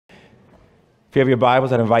If you have your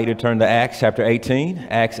Bibles, I'd invite you to turn to Acts chapter 18.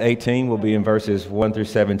 Acts 18 will be in verses 1 through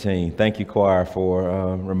 17. Thank you, choir,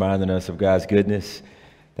 for reminding us of God's goodness.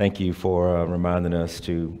 Thank you for reminding us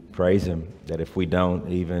to praise Him, that if we don't,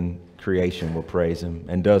 even creation will praise Him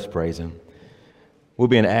and does praise Him. We'll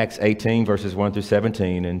be in Acts 18, verses 1 through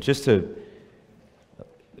 17. And just to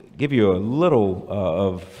give you a little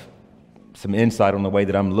of some insight on the way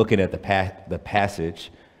that I'm looking at the passage,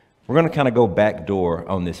 we're going to kind of go backdoor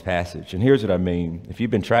on this passage. And here's what I mean. If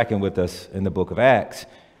you've been tracking with us in the book of Acts,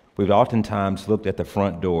 we've oftentimes looked at the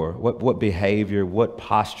front door. What behavior, what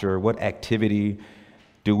posture, what activity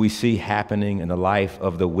do we see happening in the life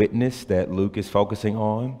of the witness that Luke is focusing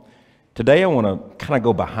on? Today, I want to kind of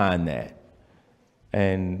go behind that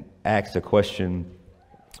and ask the question,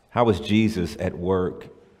 how is Jesus at work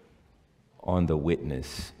on the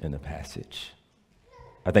witness in the passage?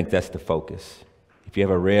 I think that's the focus. If you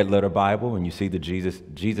have a red letter Bible and you see the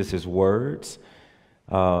Jesus's words,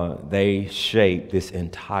 they shape this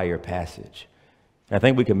entire passage. I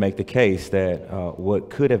think we can make the case that what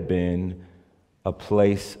could have been a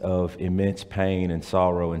place of immense pain and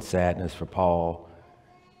sorrow and sadness for Paul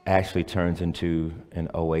actually turns into an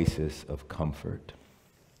oasis of comfort.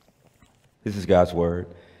 This is God's word.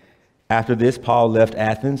 After this, Paul left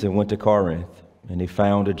Athens and went to Corinth, and he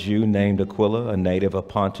found a Jew named Aquila, a native of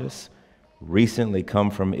Pontus, recently come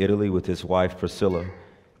from Italy with his wife Priscilla,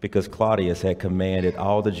 because Claudius had commanded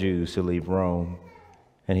all the Jews to leave Rome.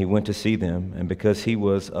 And he went to see them, and because he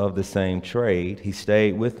was of the same trade, he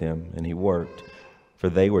stayed with them, and he worked, for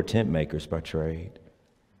they were tent makers by trade.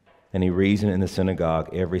 And he reasoned in the synagogue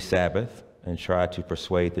every Sabbath, and tried to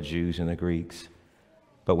persuade the Jews and the Greeks.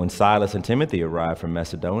 But when Silas and Timothy arrived from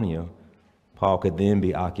Macedonia, Paul could then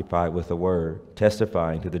be occupied with the word,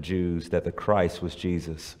 testifying to the Jews that the Christ was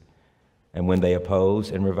Jesus. And when they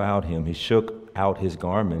opposed and reviled him, he shook out his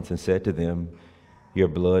garments and said to them, "Your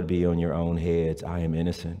blood be on your own heads. I am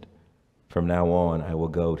innocent. From now on, I will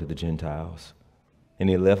go to the Gentiles." And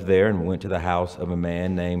he left there and went to the house of a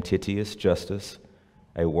man named Titius Justus,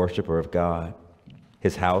 a worshiper of God.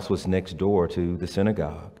 His house was next door to the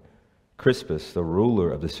synagogue. Crispus, the ruler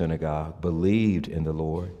of the synagogue, believed in the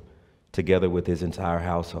Lord, together with his entire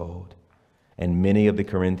household. And many of the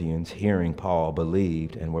Corinthians, hearing Paul,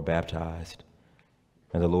 believed and were baptized.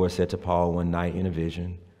 And the Lord said to Paul one night in a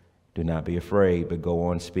vision, "Do not be afraid, but go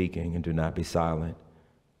on speaking, and do not be silent.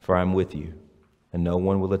 For I am with you, and no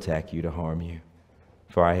one will attack you to harm you.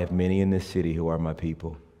 For I have many in this city who are my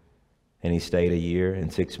people." And he stayed 1 year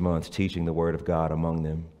and 6 months teaching the word of God among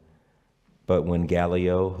them. But when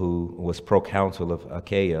Gallio, who was proconsul of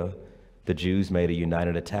Achaia, the Jews made a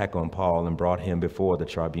united attack on Paul and brought him before the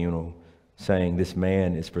tribunal, saying, "This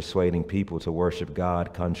man is persuading people to worship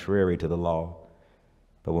God contrary to the law."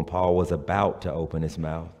 But when Paul was about to open his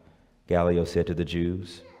mouth, Gallio said to the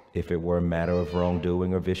Jews, "If it were a matter of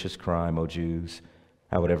wrongdoing or vicious crime, O Jews,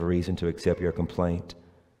 I would have reason to accept your complaint.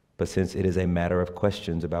 But since it is a matter of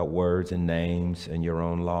questions about words and names and your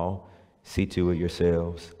own law, see to it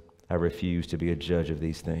yourselves. I refuse to be a judge of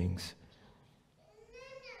these things."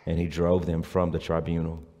 And he drove them from the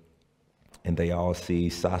tribunal. And they all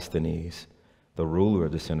seized Sosthenes, the ruler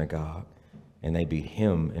of the synagogue, and they beat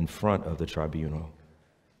him in front of the tribunal.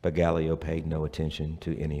 But Gallio paid no attention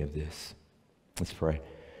to any of this. Let's pray.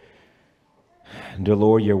 Dear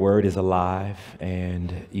Lord, your word is alive,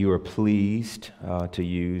 and you are pleased to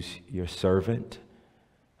use your servant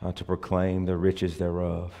to proclaim the riches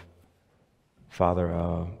thereof. Father,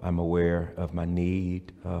 I'm aware of my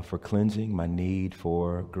need for cleansing, my need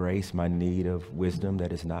for grace, my need of wisdom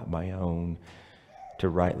that is not my own to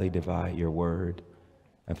rightly divide your word.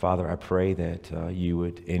 And Father, I pray that you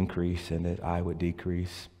would increase and that I would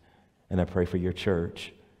decrease. And I pray for your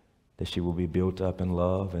church, that she will be built up in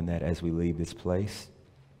love, and that as we leave this place,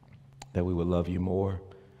 that we will love you more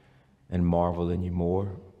and marvel in you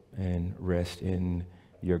more and rest in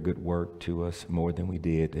your good work to us more than we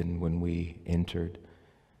did and when we entered.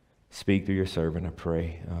 Speak through your servant, I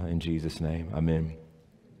pray, in Jesus' name. Amen.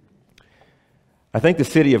 I think the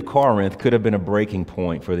city of Corinth could have been a breaking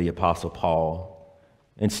point for the Apostle Paul.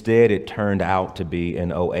 Instead, it turned out to be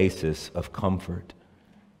an oasis of comfort.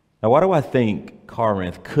 Now, why do I think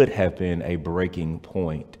Corinth could have been a breaking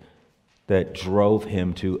point that drove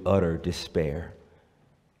him to utter despair?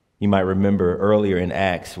 You might remember earlier in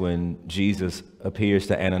Acts when Jesus appears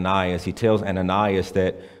to Ananias, he tells Ananias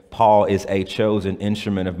that Paul is a chosen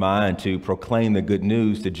instrument of mine to proclaim the good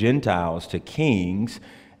news to Gentiles, to kings,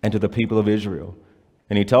 and to the people of Israel.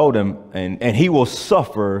 And he told him, and he will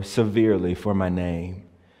suffer severely for my name.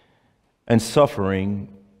 And suffering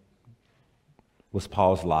was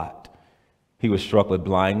Paul's lot. He was struck with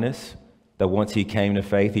blindness. that once he came to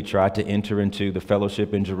faith, he tried to enter into the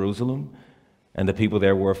fellowship in Jerusalem, and the people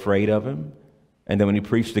there were afraid of him. And then when he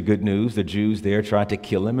preached the good news, the Jews there tried to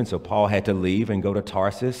kill him, and so Paul had to leave and go to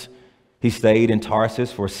Tarsus. He stayed in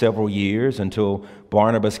Tarsus for several years until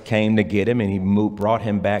Barnabas came to get him, and he brought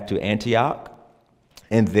him back to Antioch.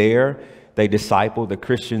 And there they discipled the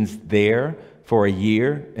Christians there for a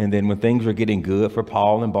year. And then when things were getting good for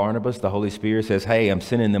Paul and Barnabas, the Holy Spirit says, hey, I'm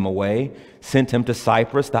sending them away. Sent him to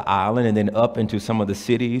Cyprus, the island, and then up into some of the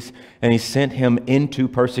cities. And he sent him into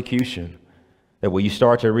persecution. That when you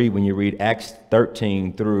start to read, when you read Acts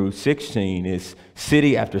 13 through 16, is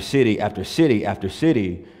city after city after city after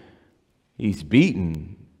city. He's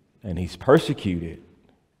beaten and he's persecuted.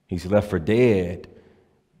 He's left for dead.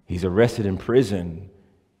 He's arrested in prison.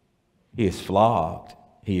 He is flogged.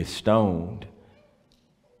 He is stoned.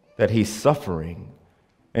 That he's suffering.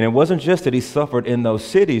 And it wasn't just that he suffered in those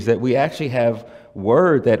cities, that we actually have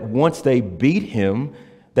word that once they beat him,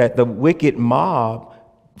 that the wicked mob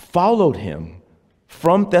followed him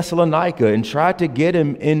from Thessalonica and tried to get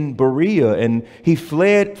him in Berea. And he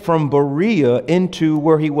fled from Berea into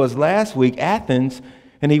where he was last week, Athens,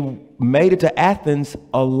 and he made it to Athens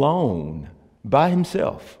alone, by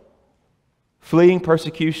himself, fleeing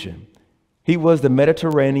persecution. He was the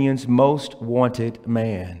Mediterranean's most wanted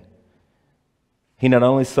man. He not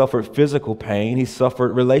only suffered physical pain, he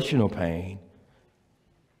suffered relational pain.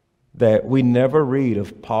 That we never read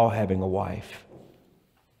of Paul having a wife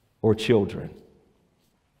or children.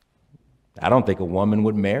 I don't think a woman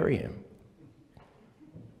would marry him.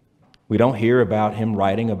 We don't hear about him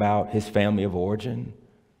writing about his family of origin,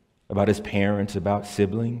 about his parents, about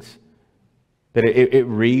siblings. That it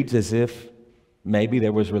reads as if maybe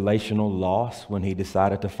there was relational loss when he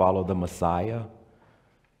decided to follow the Messiah.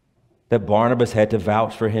 That Barnabas had to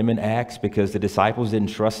vouch for him in Acts because the disciples didn't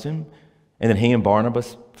trust him. And then he and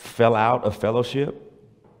Barnabas fell out of fellowship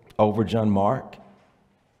over John Mark.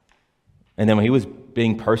 And then when he was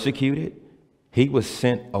being persecuted, he was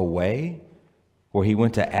sent away, where he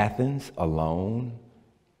went to Athens alone.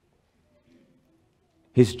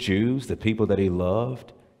 His Jews, the people that he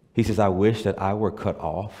loved, he says, I wish that I were cut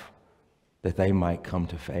off, that they might come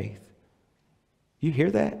to faith. You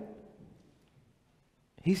hear that?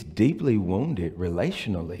 He's deeply wounded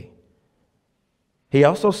relationally. He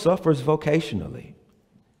also suffers vocationally.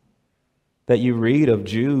 That you read of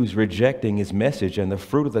Jews rejecting his message, and the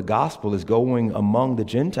fruit of the gospel is going among the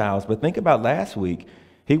Gentiles. But think about last week.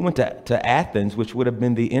 He went to Athens, which would have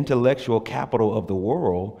been the intellectual capital of the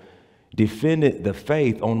world, defended the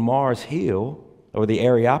faith on Mars Hill, or the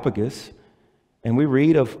Areopagus, and we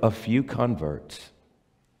read of a few converts.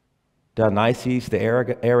 Dionysius the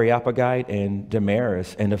Areopagite and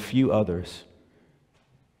Damaris and a few others.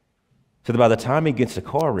 So that by the time he gets to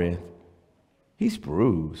Corinth, he's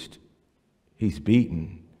bruised. He's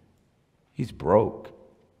beaten, he's broke,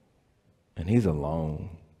 and he's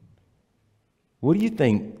alone. What do you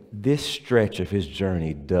think this stretch of his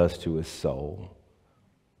journey does to his soul?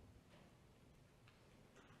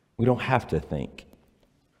 We don't have to think.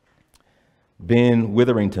 Ben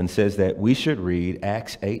Witherington says that we should read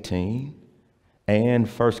Acts 18 and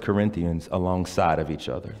 1 Corinthians alongside of each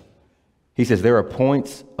other. He says there are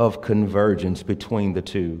points of convergence between the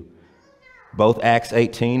two. Both Acts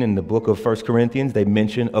 18 and the book of 1 Corinthians, they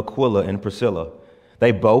mention Aquila and Priscilla.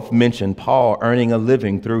 They both mention Paul earning a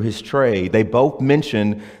living through his trade. They both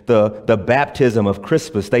mention the baptism of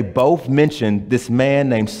Crispus. They both mention this man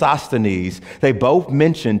named Sosthenes. They both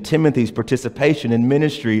mention Timothy's participation in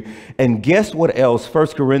ministry. And guess what else 1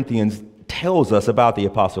 Corinthians tells us about the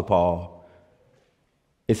Apostle Paul?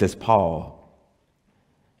 It says, Paul,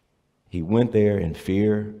 he went there in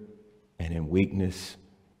fear and in weakness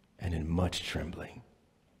and in much trembling.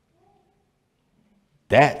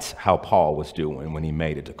 That's how Paul was doing when he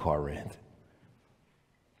made it to Corinth.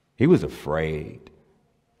 He was afraid,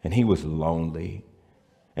 and he was lonely,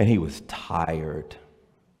 and he was tired.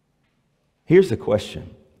 Here's the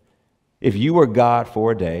question. If you were God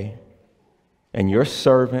for a day, and your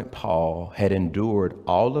servant Paul had endured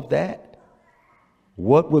all of that,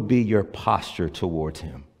 what would be your posture towards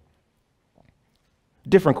him?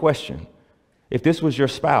 Different question. If this was your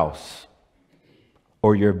spouse,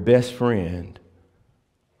 or your best friend,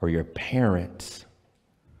 or your parents,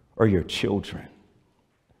 or your children,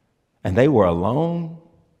 and they were alone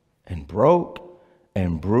and broke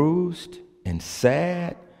and bruised and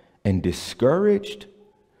sad and discouraged,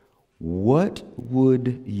 what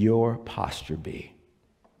would your posture be?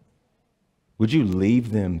 Would you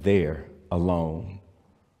leave them there alone,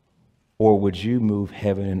 or would you move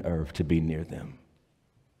heaven and earth to be near them?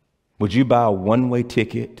 Would you buy a one-way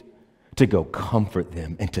ticket to go comfort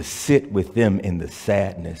them and to sit with them in the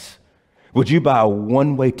sadness? Would you buy a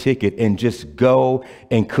one-way ticket and just go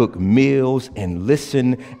and cook meals and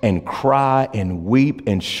listen and cry and weep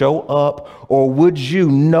and show up? Or would you,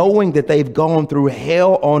 knowing that they've gone through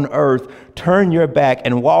hell on earth, turn your back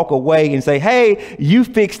and walk away and say, hey, you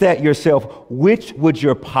fix that yourself? Which would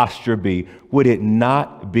your posture be? Would it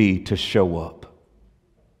not be to show up?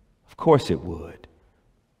 Of course it would.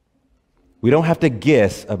 We don't have to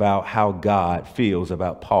guess about how God feels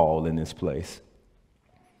about Paul in this place.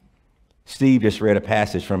 Steve just read a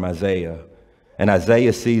passage from Isaiah, and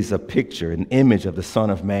Isaiah sees a picture, an image of the Son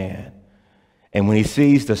of Man. And when he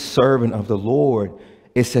sees the servant of the Lord,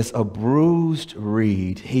 it says, a bruised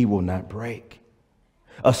reed he will not break,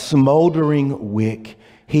 a smoldering wick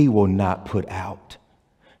he will not put out.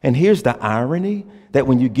 And here's the irony, that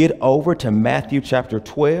when you get over to Matthew chapter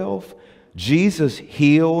 12, Jesus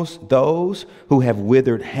heals those who have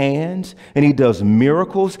withered hands, and he does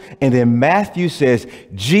miracles. And then Matthew says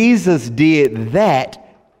Jesus did that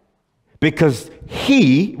because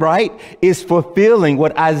he, right, is fulfilling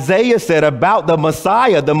what Isaiah said about the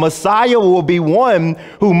Messiah. The Messiah will be one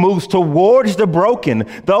who moves towards the broken,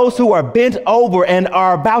 those who are bent over and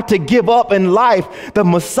are about to give up in life. The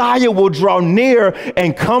Messiah will draw near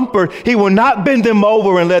and comfort. He will not bend them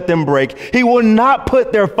over and let them break. He will not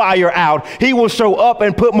put their fire out. He will show up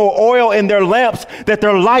and put more oil in their lamps that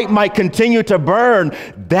their light might continue to burn.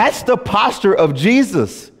 That's the posture of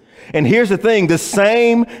Jesus. And here's the thing, the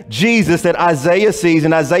same Jesus that Isaiah sees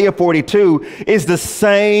in Isaiah 42 is the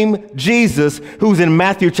same Jesus who's in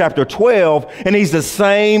Matthew chapter 12, and he's the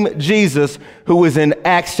same Jesus who is in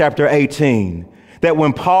Acts chapter 18. That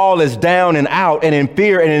when Paul is down and out and in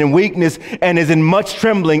fear and in weakness and is in much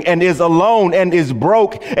trembling and is alone and is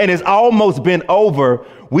broke and is almost bent over,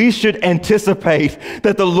 we should anticipate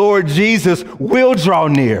that the Lord Jesus will draw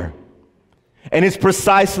near. And it's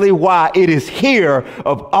precisely why it is here,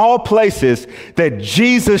 of all places, that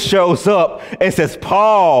Jesus shows up and says,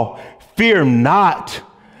 Paul, fear not.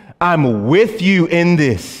 I'm with you in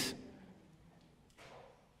this.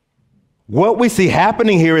 What we see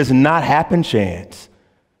happening here is not happen chance.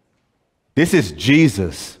 This is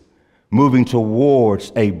Jesus moving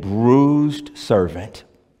towards a bruised servant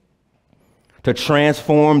to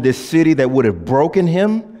transform this city that would have broken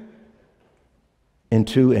him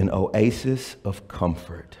into an oasis of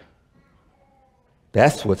comfort.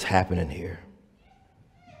 That's what's happening here.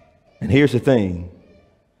 And here's the thing.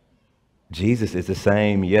 Jesus is the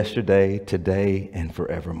same yesterday, today, and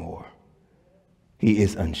forevermore. He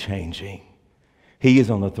is unchanging. He is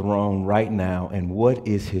on the throne right now. And what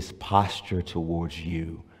is his posture towards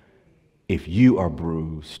you? If you are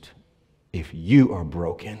bruised, if you are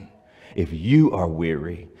broken, if you are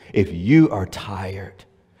weary, if you are tired,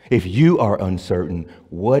 if you are uncertain,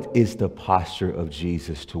 what is the posture of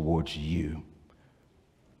Jesus towards you?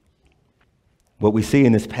 What we see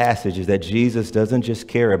in this passage is that Jesus doesn't just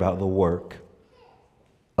care about the work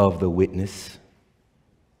of the witness.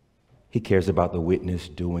 He cares about the witness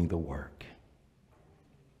doing the work.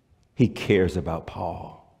 He cares about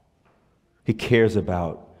Paul. He cares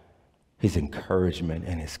about his encouragement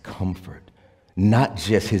and his comfort, not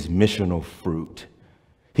just his missional fruit.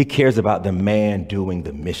 He cares about the man doing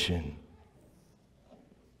the mission.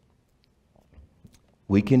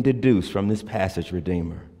 We can deduce from this passage,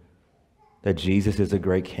 Redeemer, that Jesus is a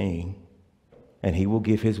great king, and he will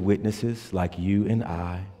give his witnesses like you and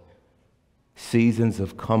I seasons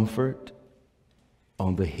of comfort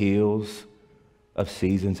on the heels of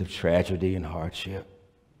seasons of tragedy and hardship.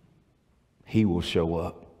 He will show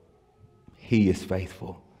up. He is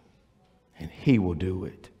faithful, and he will do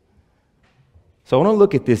it. So I want to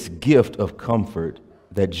look at this gift of comfort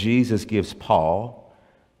that Jesus gives Paul.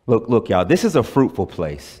 Look, y'all, this is a fruitful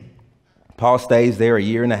place. Paul stays there a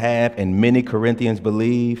year and a half, and many Corinthians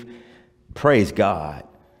believe. Praise God.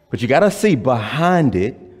 But you got to see behind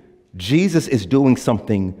it, Jesus is doing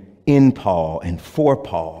something in Paul and for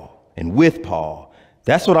Paul and with Paul.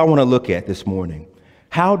 That's what I want to look at this morning.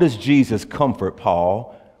 How does Jesus comfort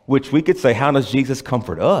Paul? Which we could say, how does Jesus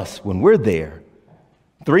comfort us when we're there?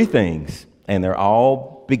 Three things. And they're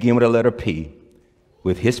all begin with a letter P.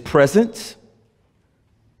 With his presence,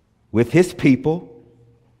 with his people,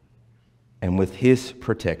 and with his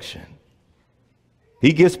protection.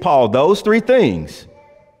 He gives Paul those three things: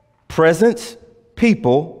 presence,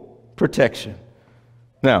 people, protection.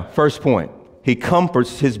 Now, first point, he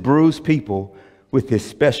comforts his bruised people with his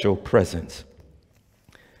special presence.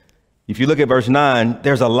 If you look at verse 9,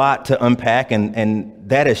 there's a lot to unpack, and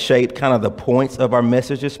that has shaped kind of the points of our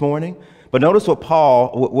message this morning. But notice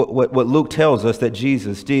what Luke tells us that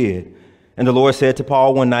Jesus did. And the Lord said to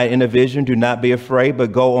Paul one night in a vision, do not be afraid,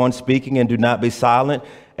 but go on speaking and do not be silent.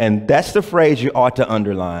 And that's the phrase you ought to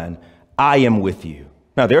underline. I am with you.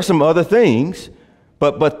 Now, there are some other things,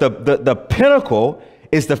 but the pinnacle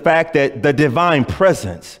is the fact that the divine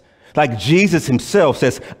presence, like Jesus himself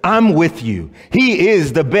says, I'm with you. He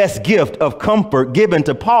is the best gift of comfort given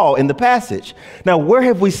to Paul in the passage. Now, where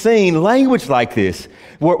have we seen language like this,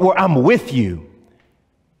 where I'm with you?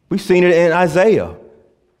 We've seen it in Isaiah.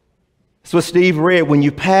 That's what Steve read. When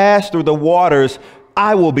you pass through the waters,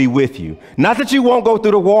 I will be with you. Not that you won't go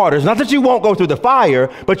through the waters, not that you won't go through the fire,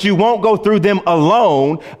 but you won't go through them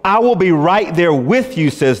alone. I will be right there with you,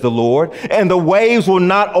 says the Lord, and the waves will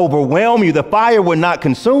not overwhelm you. The fire will not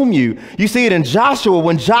consume you. You see it in Joshua.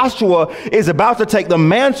 When Joshua is about to take the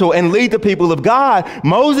mantle and lead the people of God,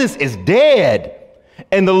 Moses is dead.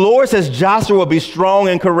 And the Lord says, Joshua, be strong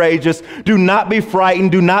and courageous. Do not be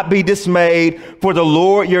frightened. Do not be dismayed, for the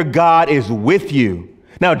Lord your God is with you.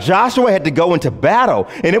 Now, Joshua had to go into battle,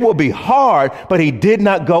 and it will be hard, but he did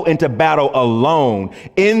not go into battle alone.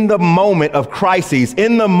 In the moment of crises,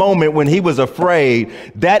 in the moment when he was afraid,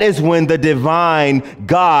 that is when the divine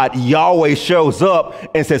God, Yahweh, shows up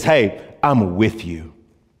and says, hey, I'm with you.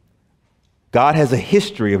 God has a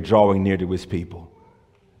history of drawing near to his people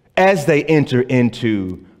as they enter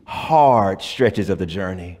into hard stretches of the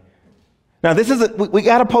journey. Now, we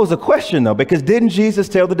got to pose a question, though, because didn't Jesus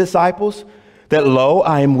tell the disciples that, lo,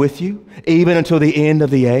 I am with you, even until the end of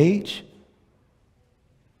the age?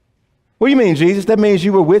 What do you mean, Jesus? That means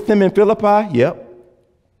you were with him in Philippi? Yep.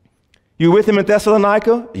 You were with him in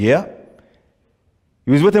Thessalonica? Yep.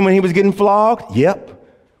 You was with him when he was getting flogged? Yep.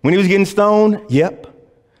 When he was getting stoned? Yep.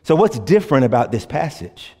 So what's different about this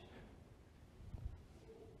passage?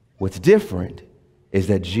 What's different is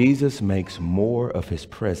that Jesus makes more of his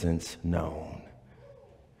presence known.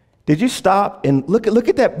 Did you stop and look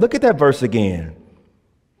at that verse again?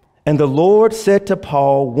 And the Lord said to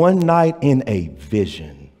Paul one night in a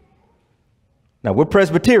vision. Now, we're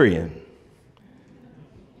Presbyterian,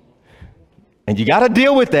 and you got to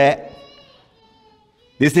deal with that.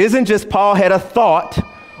 This isn't just Paul had a thought,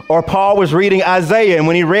 or Paul was reading Isaiah, and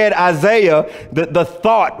when he read Isaiah, the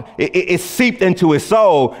thought, it seeped into his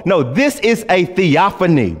soul. No, this is a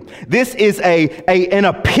theophany. This is an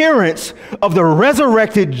appearance of the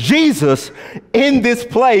resurrected Jesus in this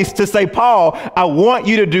place to say, Paul, I want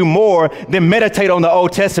you to do more than meditate on the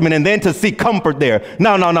Old Testament and then to seek comfort there.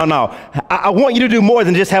 No. I want you to do more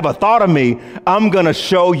than just have a thought of me. I'm going to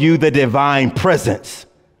show you the divine presence.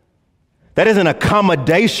 That is an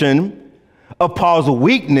accommodation of Paul's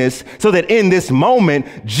weakness, so that in this moment,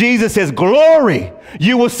 Jesus says, glory,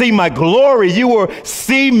 you will see my glory. You will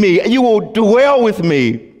see me. You will dwell with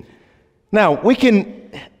me. Now,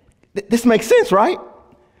 this makes sense, right?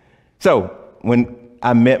 So when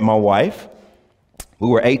I met my wife, we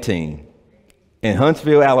were 18 in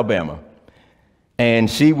Huntsville, Alabama. And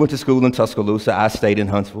she went to school in Tuscaloosa. I stayed in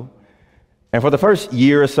Huntsville. And for the first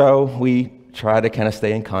year or so, we tried to kind of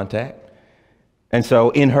stay in contact. And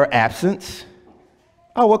so in her absence,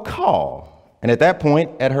 I would call. And at that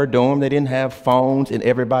point, at her dorm, they didn't have phones in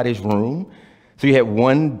everybody's room. So you had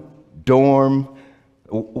one dorm,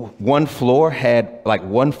 one floor had like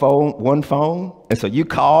one phone. And so you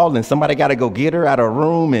called and somebody got to go get her out of her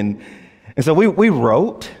room. And so we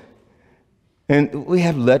wrote, and we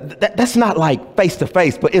have that's not like face to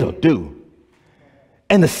face, but it'll do.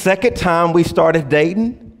 And the second time we started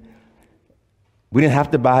dating, we didn't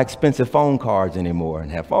have to buy expensive phone cards anymore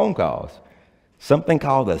and have phone calls. Something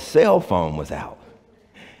called a cell phone was out.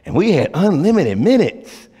 And we had unlimited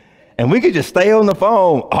minutes. And we could just stay on the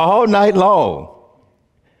phone all night long.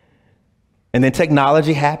 And then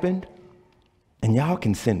technology happened. And y'all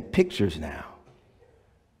can send pictures now.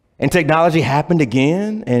 And technology happened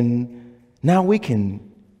again. And now we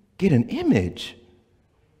can get an image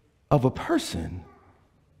of a person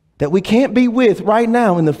that we can't be with right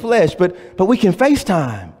now in the flesh, but we can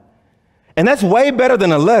FaceTime. And that's way better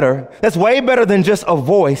than a letter. That's way better than just a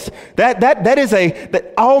voice. That is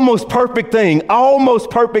that almost perfect thing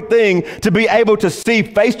to be able to see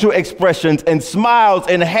facial expressions and smiles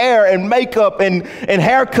and hair and makeup and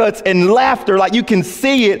haircuts and laughter. Like you can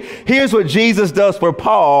see it. Here's what Jesus does for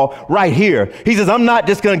Paul right here. He says, I'm not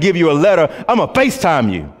just going to give you a letter. I'm going to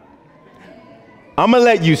FaceTime you. I'm going to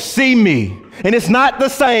let you see me. And it's not the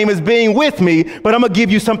same as being with me, but I'm going to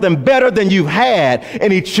give you something better than you've had.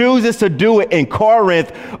 And he chooses to do it in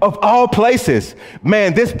Corinth, of all places.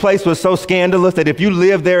 Man, this place was so scandalous that if you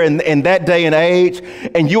lived there in that day and age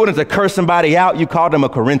and you wanted to curse somebody out, you called them a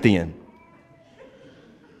Corinthian.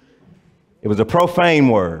 It was a profane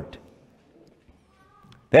word.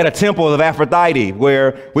 They had a temple of Aphrodite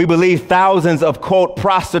where we believe thousands of quote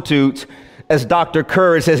prostitutes, as Dr.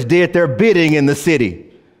 Kurz has did their bidding in the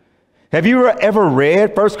city. Have you ever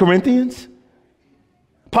read 1 Corinthians?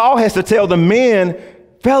 Paul has to tell the men,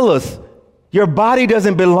 fellas, your body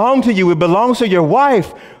doesn't belong to you. It belongs to your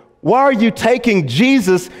wife. Why are you taking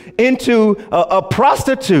Jesus into a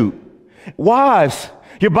prostitute? Wives,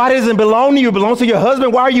 your body doesn't belong to you. It belongs to your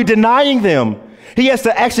husband. Why are you denying them? He has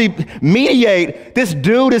to actually mediate. This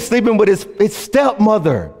dude is sleeping with his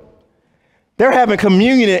stepmother. They're having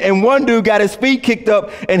communion, and one dude got his feet kicked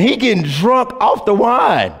up, and he getting drunk off the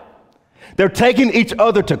wine. They're taking each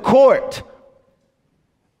other to court.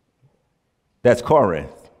 That's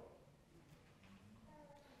Corinth.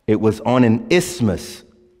 It was on an isthmus.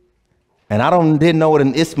 And I didn't know what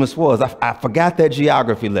an isthmus was. I forgot that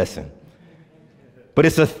geography lesson. But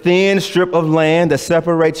it's a thin strip of land that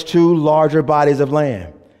separates two larger bodies of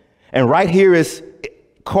land. And right here is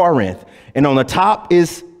Corinth. And on the top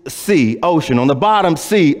is sea, ocean. On the bottom,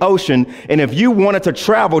 sea, ocean. And if you wanted to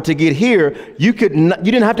travel to get here, you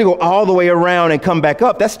didn't have to go all the way around and come back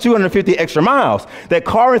up. That's 250 extra miles. That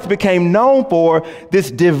Corinth became known for this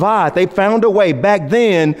divide. They found a way back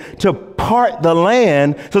then to part the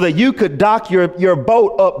land so that you could dock your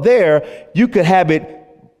boat up there. You could have it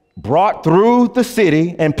brought through the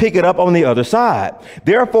city and pick it up on the other side.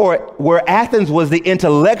 Therefore, where Athens was the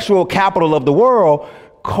intellectual capital of the world,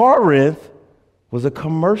 Corinth was a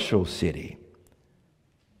commercial city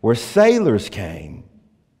where sailors came.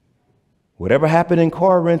 Whatever happened in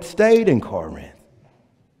Corinth stayed in Corinth.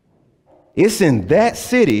 It's in that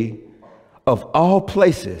city, of all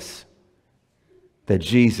places, that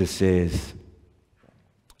Jesus says,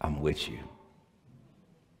 I'm with you.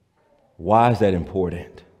 Why is that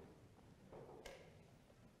important?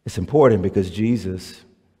 It's important because Jesus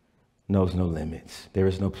knows no limits. There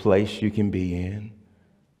is no place you can be in.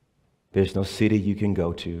 There's no city you can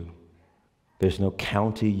go to. There's no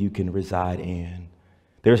county you can reside in.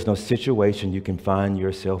 There's no situation you can find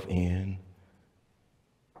yourself in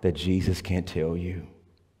that Jesus can't tell you,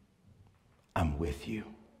 I'm with you.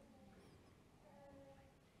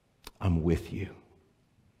 I'm with you.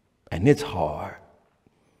 And it's hard,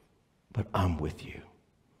 but I'm with you.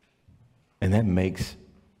 And that makes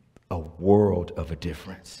a world of a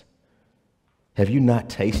difference. Have you not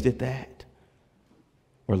tasted that?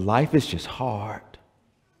 Where life is just hard.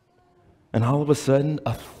 And all of a sudden,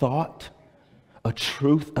 a thought, a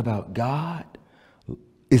truth about God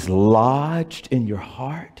is lodged in your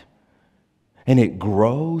heart. And it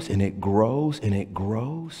grows and it grows and it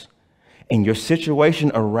grows. And your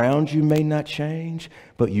situation around you may not change,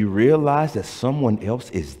 but you realize that someone else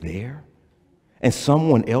is there and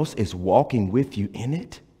someone else is walking with you in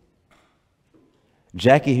it.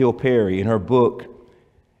 Jackie Hill Perry, in her book,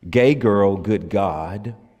 Gay Girl, Good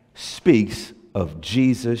God, speaks of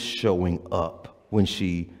Jesus showing up when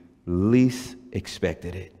she least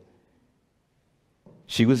expected it.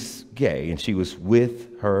 She was gay and she was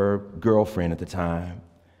with her girlfriend at the time.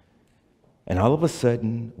 And all of a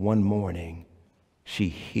sudden, one morning, she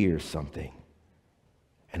hears something.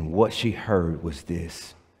 And what she heard was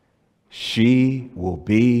this: she will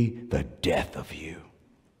be the death of you.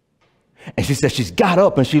 And she said she's got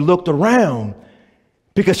up and she looked around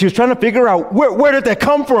because she was trying to figure out where did that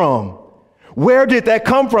come from? Where did that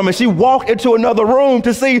come from? And she walked into another room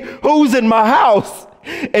to see who's in my house.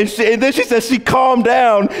 And then she said she calmed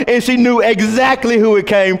down and she knew exactly who it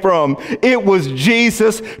came from. It was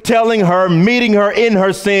Jesus telling her, meeting her in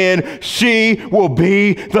her sin, she will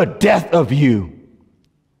be the death of you.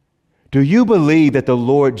 Do you believe that the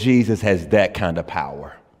Lord Jesus has that kind of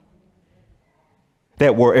power?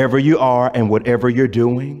 That wherever you are and whatever you're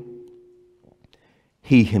doing,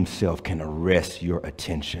 he himself can arrest your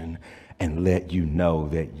attention and let you know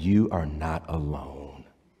that you are not alone.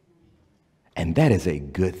 And that is a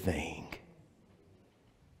good thing.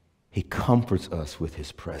 He comforts us with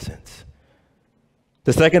his presence.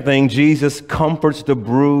 The second thing, Jesus comforts the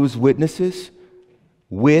bruised witnesses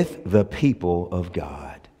with the people of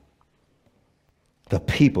God. The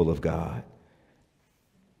people of God.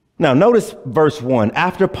 Now, notice verse 1.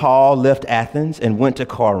 After Paul left Athens and went to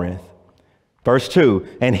Corinth, verse 2,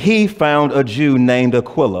 and he found a Jew named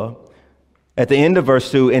Aquila. At the end of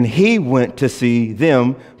verse 2, and he went to see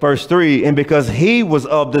them. Verse 3, and because he was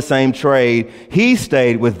of the same trade, he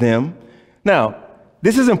stayed with them. Now,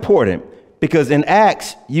 this is important because in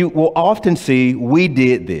Acts, you will often see we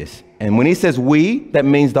did this. And when he says we, that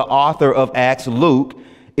means the author of Acts, Luke,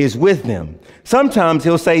 is with them. Sometimes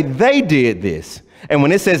he'll say they did this. And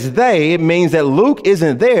when it says they, it means that Luke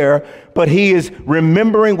isn't there, but he is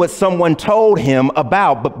remembering what someone told him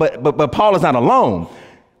about. But Paul is not alone.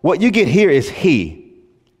 what you get here is he.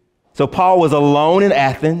 So Paul was alone in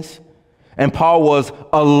Athens, and Paul was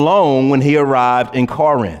alone when he arrived in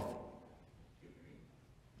Corinth.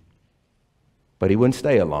 But he wouldn't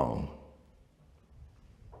stay alone.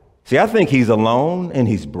 See, I think he's alone and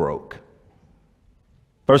he's broke.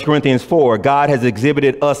 1 Corinthians 4, God has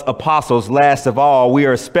exhibited us apostles last of all. We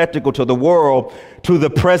are a spectacle to the world. To the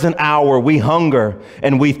present hour, we hunger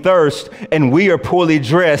and we thirst and we are poorly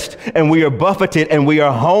dressed and we are buffeted and we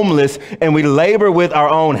are homeless and we labor with our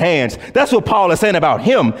own hands. That's what Paul is saying about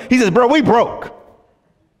him. He says, bro, we broke.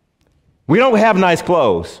 We don't have nice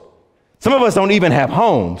clothes. Some of us don't even have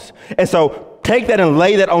homes. And so take that and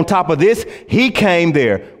lay that on top of this. He came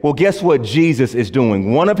there. Well, guess what Jesus is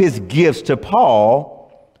doing? One of his gifts to Paul,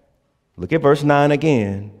 look at verse 9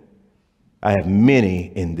 again. I have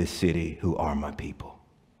many in this city who are my people.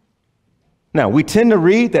 Now, we tend to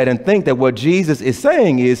read that and think that what Jesus is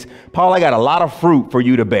saying is, Paul, I got a lot of fruit for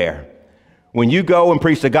you to bear. When you go and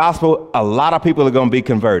preach the gospel, a lot of people are going to be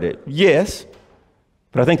converted. Yes,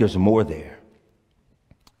 but I think there's more there.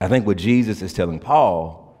 I think what Jesus is telling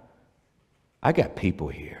Paul, I got people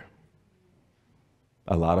here,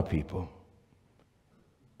 a lot of people,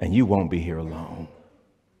 and you won't be here alone.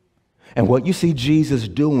 And what you see Jesus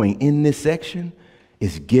doing in this section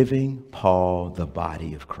is giving Paul the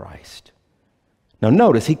body of Christ. Now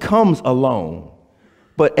notice he comes alone,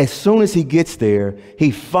 but as soon as he gets there,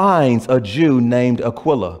 he finds a Jew named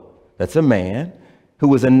Aquila. That's a man who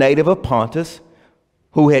was a native of Pontus,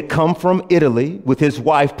 who had come from Italy with his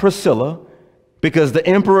wife Priscilla, because the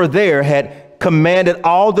emperor there had commanded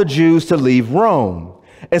all the Jews to leave Rome.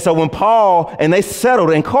 And so when Paul, and they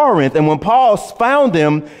settled in Corinth, and when Paul found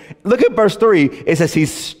them, look at verse 3, it says he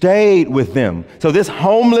stayed with them. So this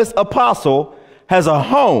homeless apostle has a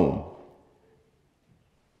home.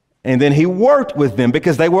 And then he worked with them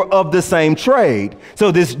because they were of the same trade.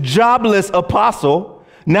 So this jobless apostle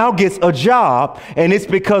now gets a job, and it's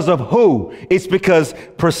because of who? It's because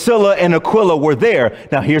Priscilla and Aquila were there.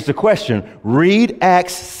 Now here's the question. Read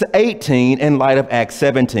Acts 18 in light of Acts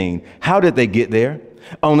 17. How did they get there?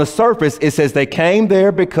 On the surface, it says they came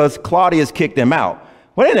there because Claudius kicked them out.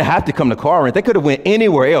 Well, they didn't have to come to Corinth. They could have went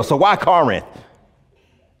anywhere else. So why Corinth?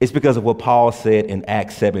 It's because of what Paul said in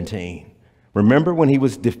Acts 17. Remember when he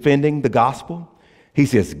was defending the gospel? He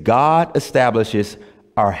says, God establishes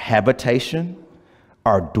our habitation,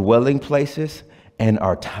 our dwelling places, and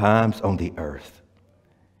our times on the earth.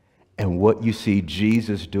 And what you see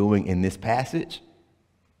Jesus doing in this passage,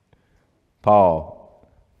 Paul,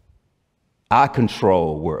 I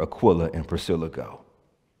control where Aquila and Priscilla go.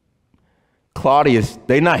 Claudius,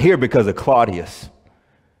 they're not here because of Claudius.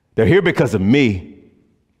 They're here because of me.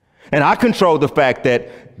 And I control the fact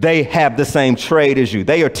that they have the same trade as you.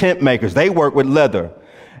 They are tent makers. They work with leather.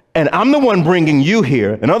 And I'm the one bringing you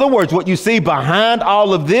here. In other words, what you see behind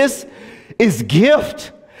all of this is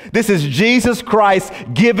gift. This is Jesus Christ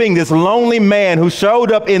giving this lonely man who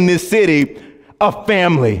showed up in this city a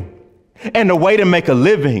family and a way to make a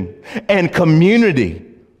living and community.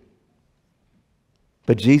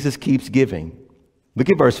 But Jesus keeps giving. Look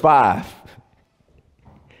at verse 5.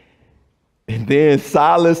 And then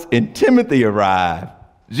Silas and Timothy arrive.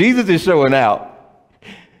 Jesus is showing out.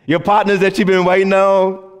 Your partners that you've been waiting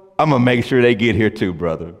on, I'm going to make sure they get here too,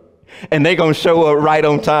 brother. And they're going to show up right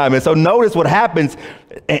on time. And so notice what happens.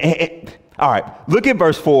 All right, look at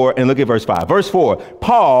verse 4 and look at verse 5. Verse 4,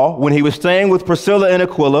 Paul, when he was staying with Priscilla and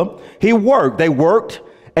Aquila, he worked. They worked,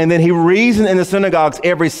 and then he reasoned in the synagogues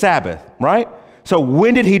every Sabbath, right? So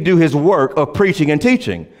when did he do his work of preaching and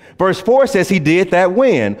teaching? Verse 4 says he did that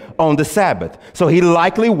when? On the Sabbath. So he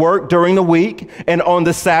likely worked during the week, and on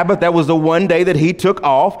the Sabbath, that was the one day that he took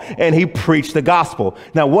off, and he preached the gospel.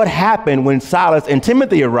 Now, what happened when Silas and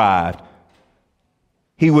Timothy arrived?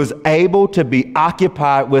 He was able to be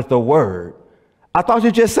occupied with the word. I thought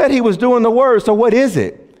you just said he was doing the word, so what is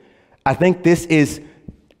it? I think this is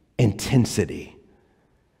intensity.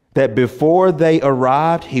 That before they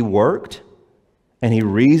arrived, he worked, and he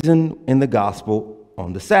reasoned in the gospel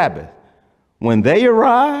on the Sabbath. When they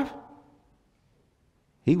arrived,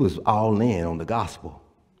 he was all in on the gospel.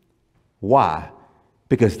 Why?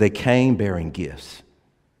 Because they came bearing gifts.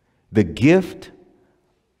 The gift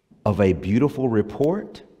of a beautiful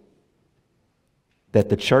report that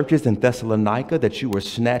the churches in Thessalonica that you were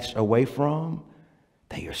snatched away from,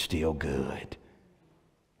 they are still good.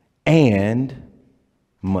 And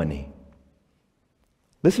money.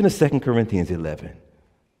 Listen to 2 Corinthians 11.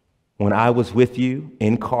 When I was with you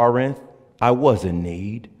in Corinth, I was in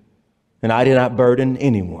need, and I did not burden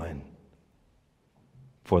anyone.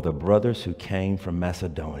 For the brothers who came from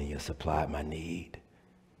Macedonia supplied my need.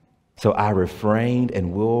 So I refrained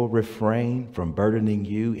and will refrain from burdening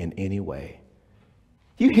you in any way.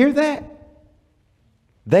 You hear that?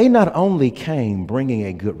 They not only came bringing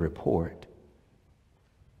a good report,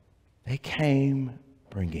 they came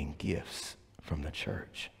bringing gifts from the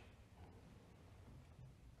church.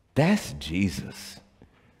 That's Jesus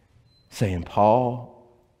saying, Paul,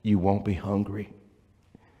 you won't be hungry.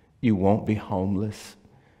 You won't be homeless.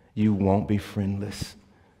 You won't be friendless.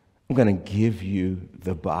 I'm going to give you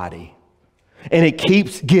the body. And it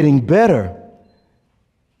keeps getting better.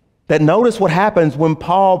 That notice what happens when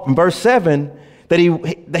Paul, in verse 7, that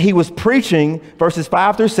he was preaching, verses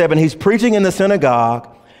 5 through 7, he's preaching in the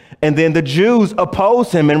synagogue, and then the Jews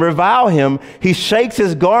oppose him and revile him. He shakes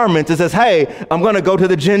his garments and says, hey, I'm going to go to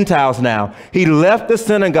the Gentiles now. He left the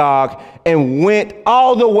synagogue and went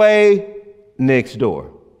all the way next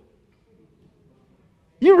door.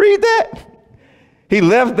 You read that? He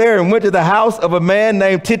left there and went to the house of a man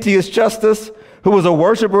named Titius Justus, who was a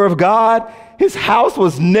worshiper of God. His house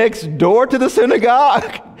was next door to the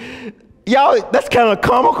synagogue. Y'all, that's kind of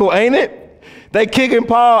comical, ain't it? They kicking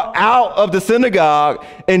Paul out of the synagogue,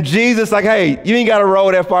 and Jesus like, hey, you ain't got to roll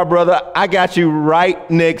that far, brother. I got you right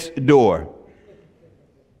next door.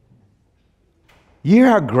 You hear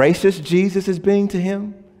how gracious Jesus is being to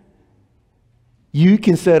him? You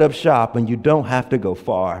can set up shop and you don't have to go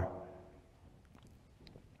far.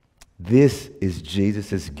 This is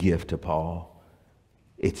Jesus' gift to Paul.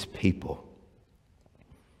 It's people.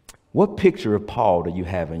 What picture of Paul do you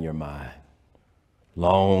have in your mind?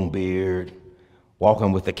 Long beard,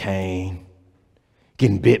 walking with a cane,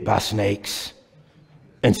 getting bit by snakes,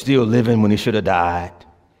 and still living when he should have died.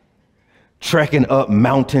 Trekking up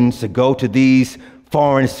mountains to go to these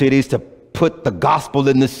foreign cities to put the gospel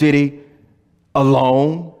in the city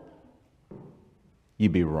alone.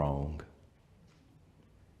 You'd be wrong.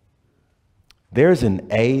 There's an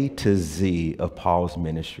A to Z of Paul's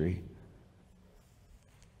ministry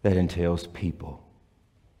that entails people.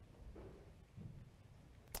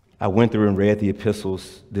 I went through and read the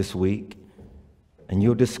epistles this week, and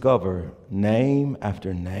you'll discover name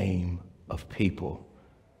after name of people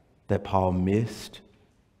that Paul missed,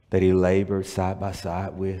 that he labored side by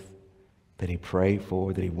side with, that he prayed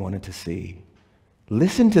for, that he wanted to see.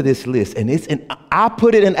 Listen to this list, and I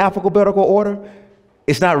put it in alphabetical order.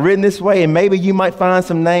 It's not written this way, and maybe you might find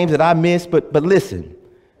some names that I missed, but listen.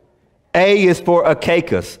 A is for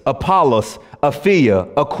Achaicus, Apollos,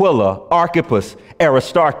 Apphia, Aquila, Archippus,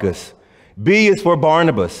 Aristarchus. B is for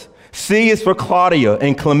Barnabas. C is for Claudia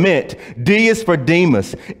and Clement. D is for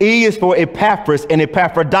Demas. E is for Epaphras and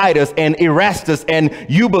Epaphroditus and Erastus and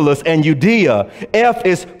Eubulus and Judea. F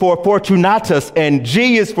is for Fortunatus, and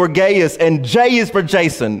G is for Gaius, and J is for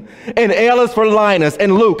Jason, and L is for Linus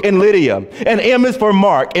and Luke and Lydia, and M is for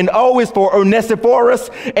Mark, and O is for Onesiphorus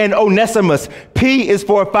and Onesimus. P is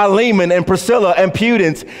for Philemon and Priscilla and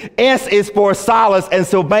Pudens. S is for Silas and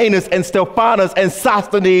Silvanus and Stephanas and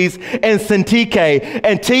Sosthenes and Syntyche.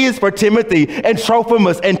 And T is for Timothy and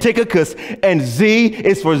Trophimus and Tychicus, and Z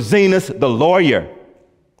is for Zenas the lawyer.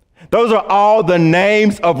 Those are all the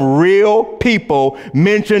names of real people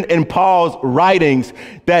mentioned in Paul's writings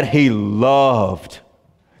that he loved,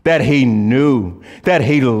 that he knew, that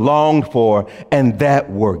he longed for, and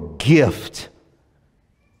that were gifts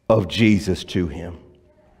of Jesus to him.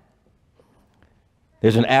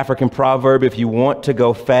 There's an African proverb: if you want to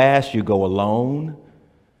go fast, you go alone.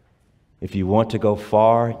 If you want to go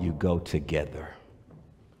far, you go together.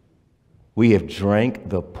 We have drank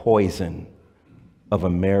the poison of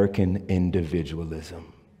American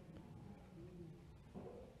individualism.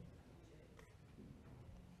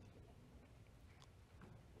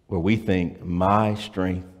 Where we think my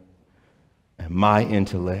strength and my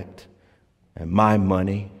intellect and my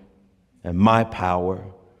money and my power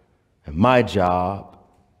and my job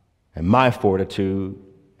and my fortitude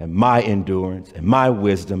and my endurance and my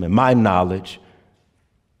wisdom and my knowledge,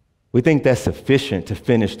 we think that's sufficient to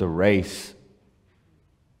finish the race.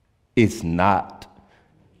 It's not.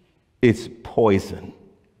 It's poison.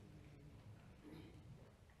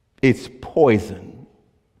 It's poison.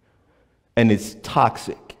 And it's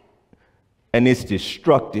toxic. And it's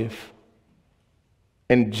destructive.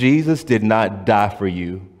 And Jesus did not die for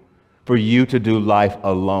you to do life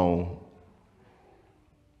alone.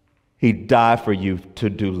 He died for you to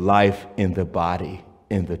do life in the body,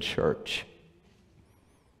 in the church.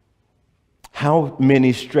 How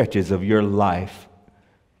many stretches of your life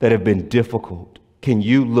that have been difficult can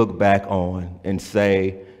you look back on and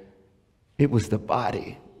say, it was the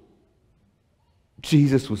body?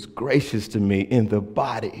 Jesus was gracious to me in the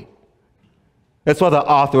body. That's why the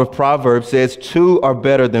author of Proverbs says, two are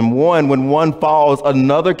better than one. When one falls,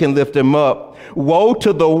 another can lift him up. Woe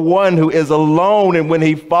to the one who is alone, and when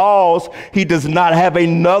he falls, he does not have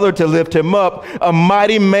another to lift him up. A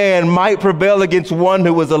mighty man might prevail against one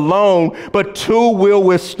who is alone, but two will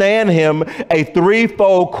withstand him. A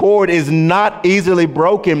threefold cord is not easily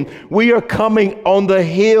broken. We are coming on the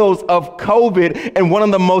heels of COVID, and one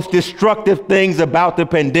of the most destructive things about the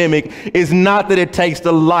pandemic is not that it takes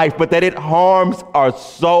the life, but that it harms our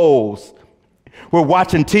souls. We're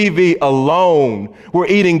watching TV alone. We're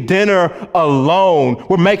eating dinner alone.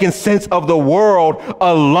 We're making sense of the world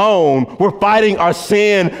alone. We're fighting our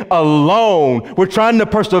sin alone. We're trying to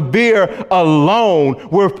persevere alone.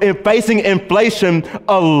 We're facing inflation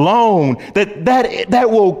alone. That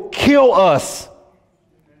will kill us.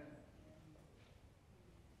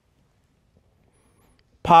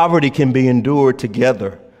 Poverty can be endured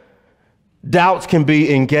together. Doubts can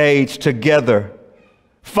be engaged together.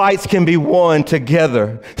 Fights can be won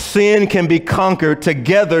together. Sin can be conquered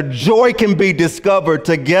together. Joy can be discovered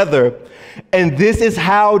together. And this is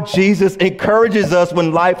how Jesus encourages us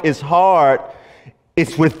when life is hard.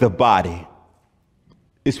 It's with the body.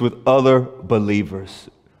 It's with other believers,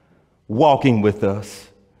 walking with us,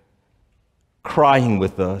 crying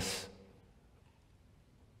with us,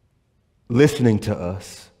 listening to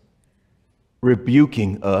us,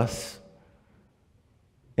 rebuking us,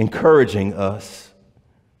 encouraging us,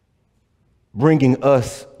 bringing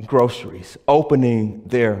us groceries, opening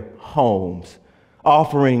their homes,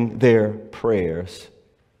 offering their prayers.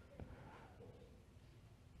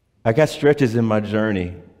 I got stretches in my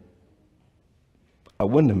journey. I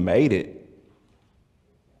wouldn't have made it.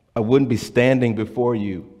 I wouldn't be standing before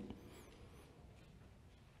you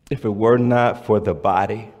if it were not for the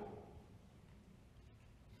body.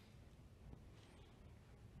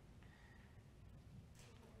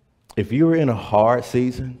 If you are in a hard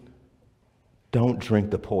season, don't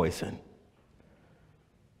drink the poison.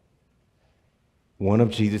 One of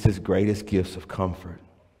Jesus' greatest gifts of comfort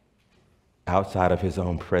outside of his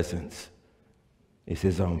own presence is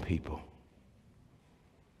his own people.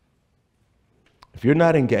 If you're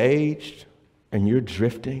not engaged and you're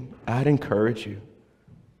drifting, I'd encourage you,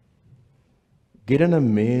 get in a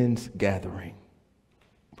men's gathering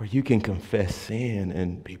where you can confess sin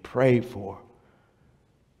and be prayed for.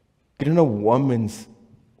 Get in a women's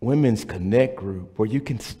connect group where you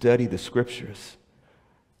can study the scriptures.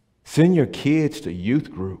 Send your kids to youth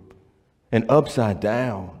group and upside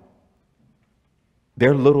down.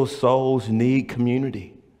 Their little souls need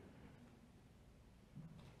community.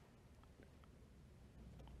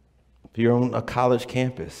 If you're on a college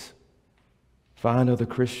campus, find other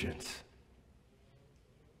Christians.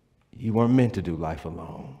 You weren't meant to do life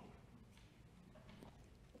alone.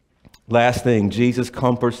 Last thing, Jesus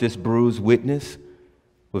comforts this bruised witness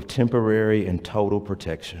with temporary and total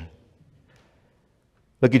protection.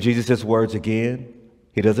 Look at Jesus' words again.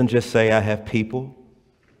 He doesn't just say, I have people.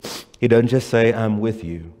 He doesn't just say, I'm with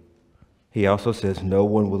you. He also says, no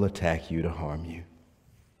one will attack you to harm you.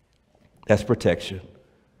 That's protection.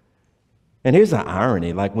 And here's the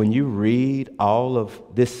irony. Like when you read all of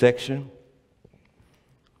this section,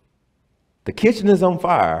 the kitchen is on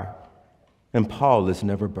fire and Paul is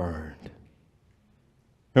never burned.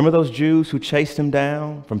 Remember those Jews who chased him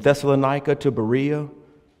down from Thessalonica to Berea?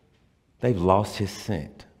 They've lost his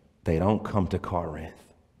scent. They don't come to Corinth.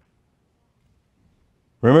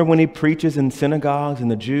 Remember when he preaches in synagogues and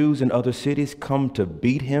the Jews in other cities come to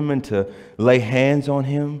beat him and to lay hands on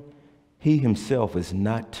him? He himself is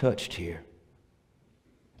not touched here.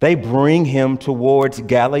 They bring him towards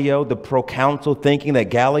Gallio, the proconsul, thinking that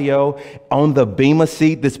Gallio on the Bema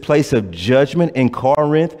seat, this place of judgment in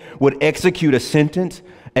Corinth, would execute a sentence.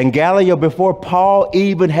 And Gallio, before Paul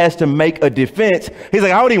even has to make a defense, he's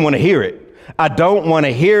like, I don't even want to hear it. I don't want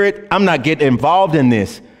to hear it. I'm not getting involved in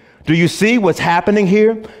this. Do you see what's happening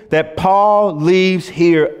here? That Paul leaves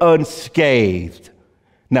here unscathed.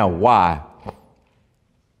 Now, why?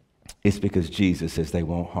 It's because Jesus says they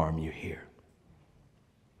won't harm you here.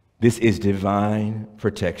 This is divine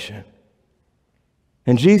protection.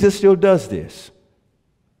 And Jesus still does this.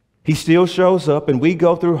 He still shows up, and we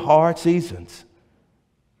go through hard seasons.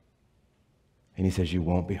 And he says, you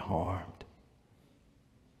won't be harmed.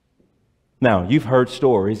 Now, you've heard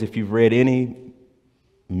stories, if you've read any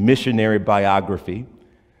missionary biography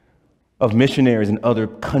of missionaries in other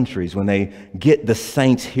countries, when they get the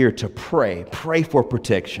saints here to pray for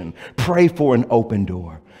protection, pray for an open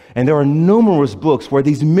door. And there are numerous books where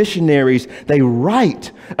these missionaries, they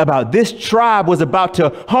write about this tribe was about to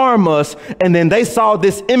harm us. And then they saw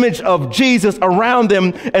this image of Jesus around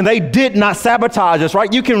them and they did not sabotage us,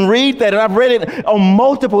 right? You can read that, and I've read it on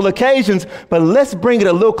multiple occasions, but let's bring it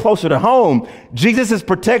a little closer to home. Jesus's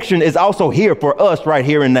protection is also here for us right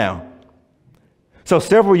here and now. So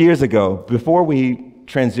several years ago, before we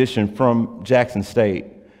transitioned from Jackson State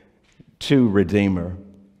to Redeemer,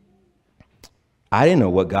 I didn't know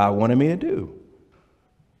what God wanted me to do.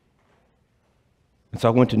 And so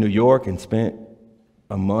I went to New York and spent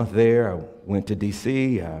a month there. I went to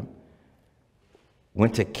D.C. I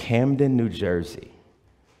went to Camden, New Jersey.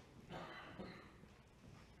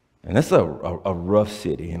 And that's a rough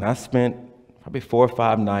city. And I spent probably 4 or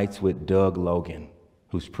 5 nights with Doug Logan,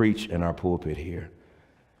 who's preached in our pulpit here.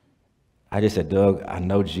 I just said, Doug, I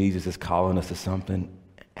know Jesus is calling us to something,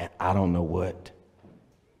 and I don't know what.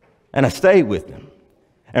 And I stayed with him.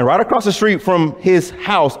 And right across the street from his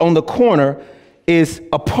house on the corner is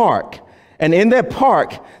a park. And in that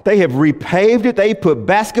park, they have repaved it. They put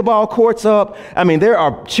basketball courts up. I mean, there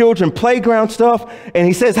are children playground stuff. And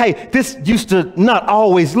he says, hey, this used to not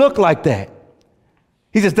always look like that.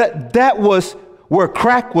 He says that was where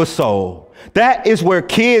crack was sold. That is where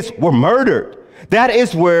kids were murdered. That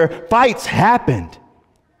is where fights happened.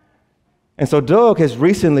 And so Doug has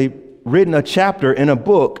recently written a chapter in a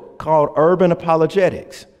book called Urban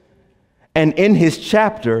Apologetics. And in his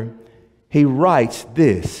chapter, he writes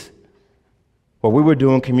this. While we were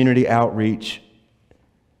doing community outreach,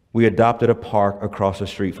 we adopted a park across the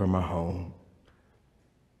street from our home.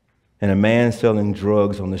 And a man selling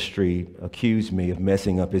drugs on the street accused me of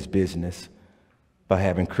messing up his business by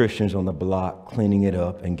having Christians on the block cleaning it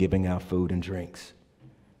up and giving out food and drinks.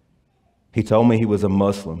 He told me he was a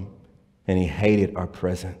Muslim and he hated our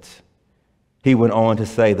presence. He went on to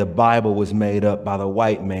say the Bible was made up by the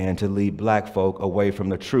white man to lead black folk away from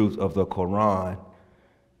the truth of the Quran.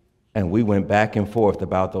 And we went back and forth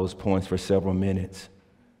about those points for several minutes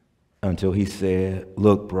until he said,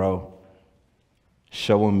 look, bro,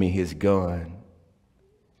 showing me his gun,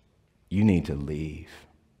 you need to leave.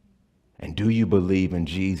 And do you believe in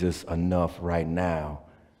Jesus enough right now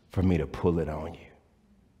for me to pull it on you?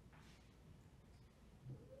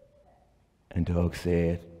 And Doug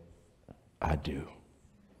said, I do.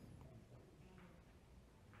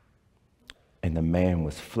 And the man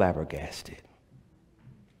was flabbergasted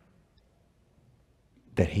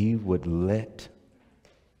that he would let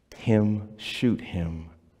him shoot him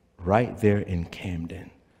right there in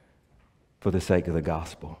Camden for the sake of the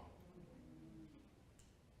gospel.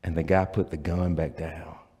 And the guy put the gun back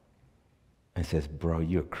down and says, bro,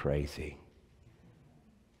 you're crazy.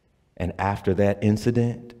 And after that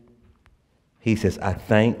incident, he says, I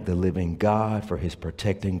thank the living God for his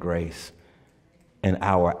protecting grace. And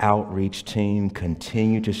our outreach team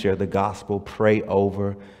continue to share the gospel, pray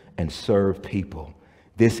over, and serve people.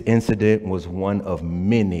 This incident was one of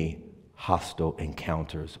many hostile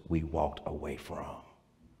encounters we walked away from.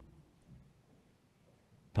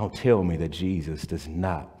 Don't tell me that Jesus does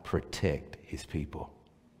not protect his people.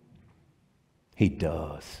 He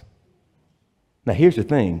does. Now, here's the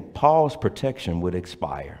thing. Paul's protection would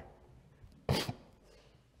expire.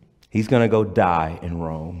 He's going to go die in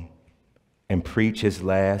Rome and preach his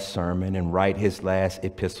last sermon and write his last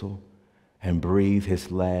epistle and breathe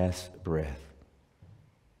his last breath.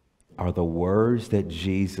 Are the words that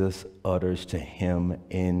Jesus utters to him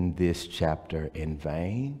in this chapter in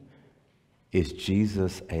vain? Is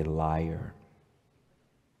Jesus a liar?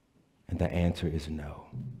 And the answer is no.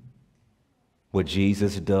 What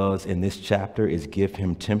Jesus does in this chapter is give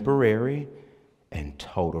him temporary and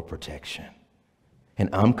total protection. And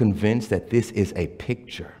I'm convinced that this is a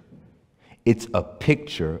picture. It's a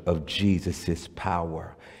picture of Jesus's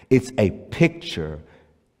power. It's a picture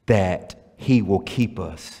that he will keep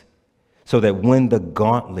us so that when the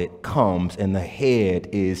gauntlet comes and the head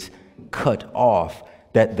is cut off,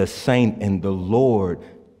 that the saint in the Lord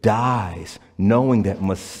dies, knowing that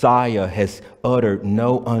Messiah has uttered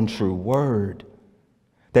no untrue word.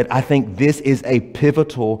 That I think this is a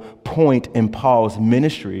pivotal point in Paul's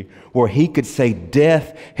ministry where he could say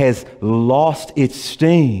death has lost its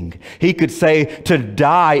sting. He could say to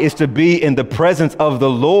die is to be in the presence of the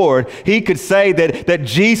Lord. He could say that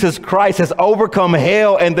Jesus Christ has overcome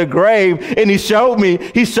hell and the grave. And he showed me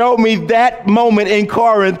that moment in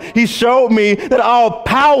Corinth. He showed me that all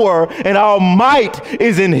power and all might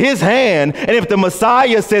is in his hand. And if the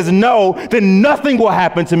Messiah says no, then nothing will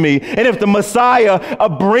happen to me. And if the Messiah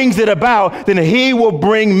brings it about, then he will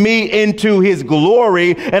bring me into his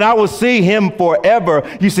glory and I will see him forever.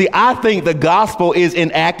 You see, I think the gospel is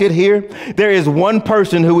enacted here. There is one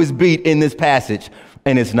person who is beat in this passage,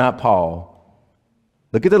 and it's not Paul.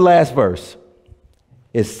 Look at the last verse.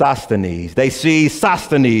 It's Sosthenes. They see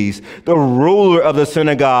Sosthenes, the ruler of the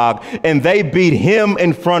synagogue, and they beat him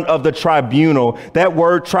in front of the tribunal. That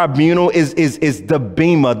word tribunal is the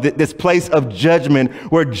bema, this place of judgment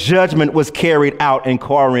where judgment was carried out in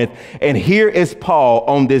Corinth. And here is Paul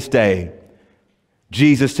on this day.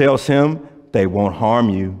 Jesus tells him, they won't harm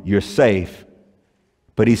you. You're safe.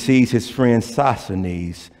 But he sees his friend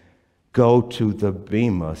Sosthenes go to the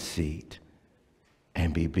bema seat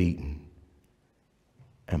and be beaten.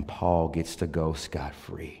 And Paul gets to go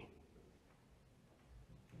scot-free.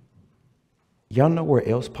 Y'all know where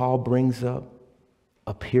else Paul brings up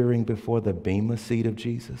appearing before the bema seat of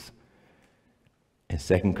Jesus? In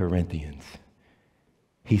 2 Corinthians,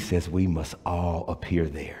 he says we must all appear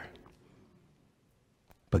there.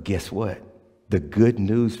 But guess what? The good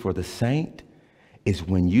news for the saint is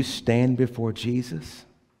when you stand before Jesus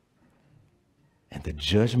and the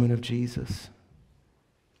judgment of Jesus,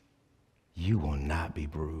 you will not be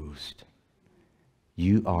bruised.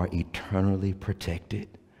 You are eternally protected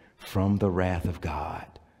from the wrath of God.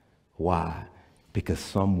 Why? Because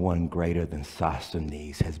someone greater than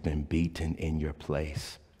Sosthenes has been beaten in your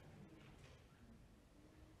place.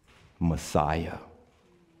 Messiah.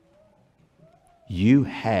 You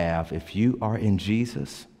have, if you are in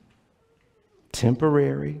Jesus,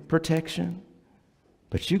 temporary protection,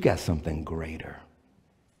 but you got something greater.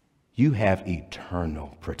 You have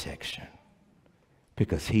eternal protection.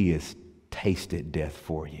 Because he has tasted death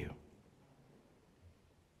for you.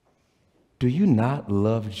 Do you not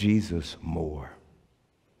love Jesus more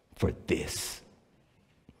for this?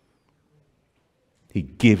 He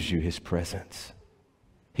gives you his presence.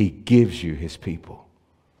 He gives you his people.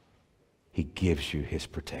 He gives you his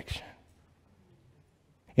protection.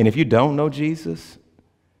 And if you don't know Jesus,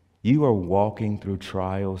 you are walking through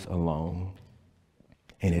trials alone.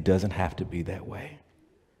 And it doesn't have to be that way.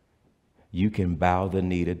 You can bow the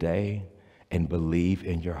knee today and believe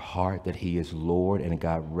in your heart that he is Lord and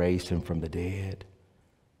God raised him from the dead.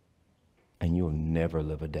 And you'll never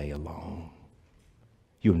live a day alone.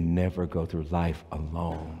 You'll never go through life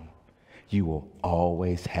alone. You will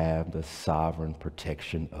always have the sovereign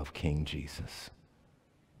protection of King Jesus.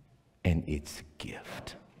 And it's a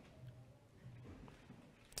gift.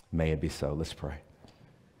 May it be so. Let's pray.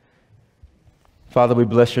 Father, we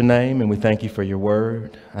bless your name and we thank you for your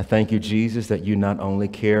word. I thank you, Jesus, that you not only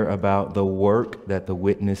care about the work that the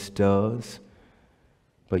witness does,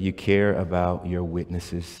 but you care about your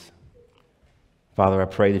witnesses. Father, I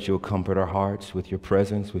pray that you'll comfort our hearts with your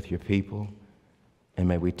presence, with your people, and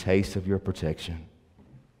may we taste of your protection.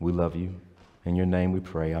 We love you. In your name we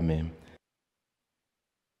pray. Amen.